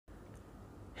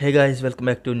Hey guys, welcome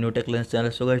back to Newtechlearners channel.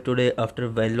 So guys, today after a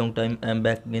very long time I am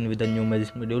back again with a new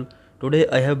Magisk module. Today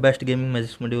I have best gaming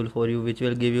Magisk module for you, which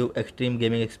will give you extreme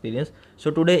gaming experience. So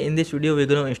today in this video we're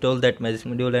gonna install that Magisk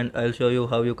module and I'll show you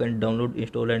how you can download,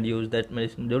 install and use that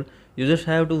Magisk module. You just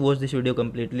have to watch this video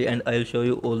completely and I'll show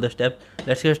you all the steps.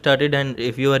 Let's get started, and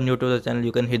if you are new to the channel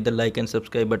you can hit the like and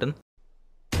subscribe button.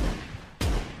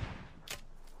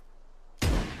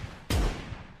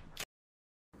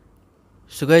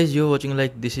 So guys, you're watching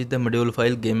this is the module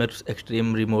file Gamers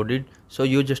Extreme Remodded. So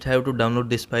you just have to download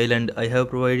this file and I have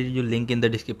provided you link in the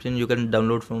description. You can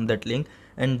download from that link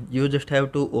and you just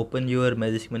have to open your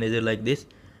Magisk Manager like this,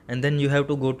 and then you have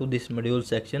to go to this module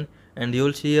section and you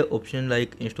will see a option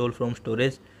like install from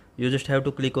storage. You just have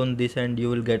to click on this and you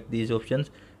will get these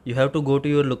options. You have to go to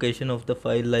your location of the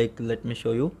file, like let me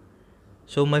show you.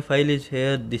 So my file is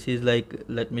here. This is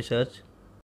let me search.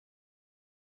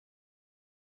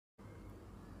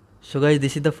 So guys,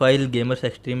 this is the file Gamers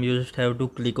Extreme. You just have to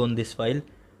click on this file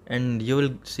and you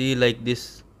will see like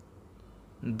this.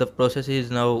 The process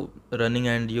is now running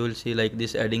and you will see like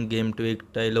this: adding game tweak,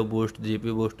 Tilo boost,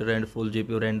 GPU booster and full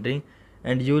GPU rendering,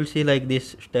 and you will see like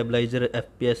this stabilizer,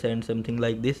 FPS and something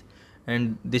like this.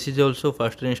 And this is also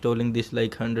faster installing. This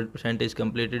like 100% is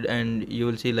completed and you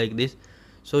will see like this.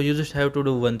 So you just have to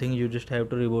do one thing: you just have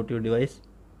to reboot your device.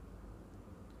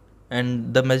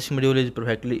 And the Magisk module is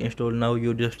perfectly installed. Now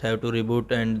you just have to reboot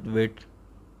and wait.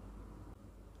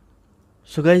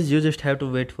 So guys, you just have to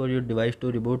wait for your device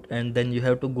to reboot and then you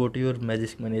have to go to your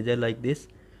Magisk Manager like this,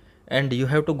 and you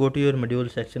have to go to your module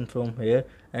section from here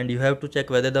and you have to check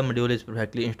whether the module is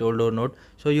perfectly installed or not.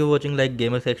 So you're watching like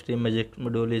Gamers Extreme Magisk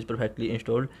module is perfectly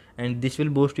installed and this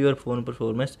will boost your phone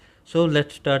performance. So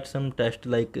let's start some test,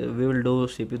 we will do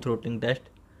CPU throttling test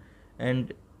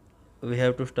and we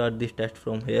have to start this test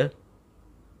from here.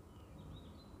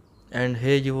 And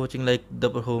here you're watching like the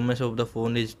performance of the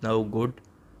phone is now good.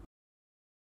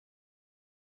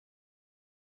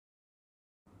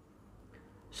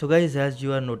 So guys, as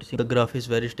you are noticing, the graph is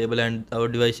very stable and our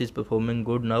device is performing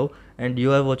good now. And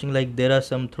you are watching like there are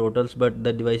some throttles, but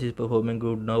the device is performing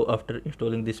good now after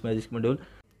installing this Magisk module.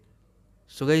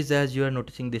 So guys, as you are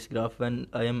noticing this graph, when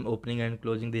I am opening and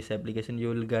closing this application, you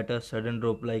will get a sudden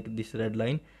drop like this red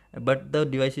line. But the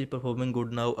device is performing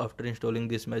good now after installing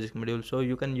this Magisk module. So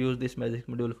you can use this Magisk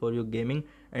module for your gaming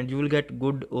and you will get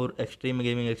good or extreme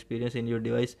gaming experience in your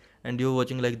device. And you're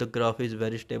watching like the graph is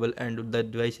very stable and the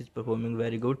device is performing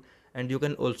very good. And you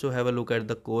can also have a look at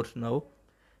the cores now.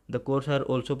 The cores are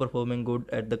also performing good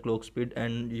at the clock speed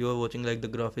and you are watching like the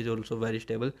graph is also very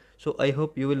stable. So I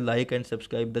hope you will like and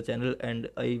subscribe the channel and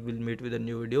I will meet with a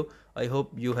new video. I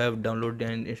hope you have downloaded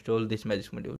and installed this Magisk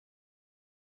module.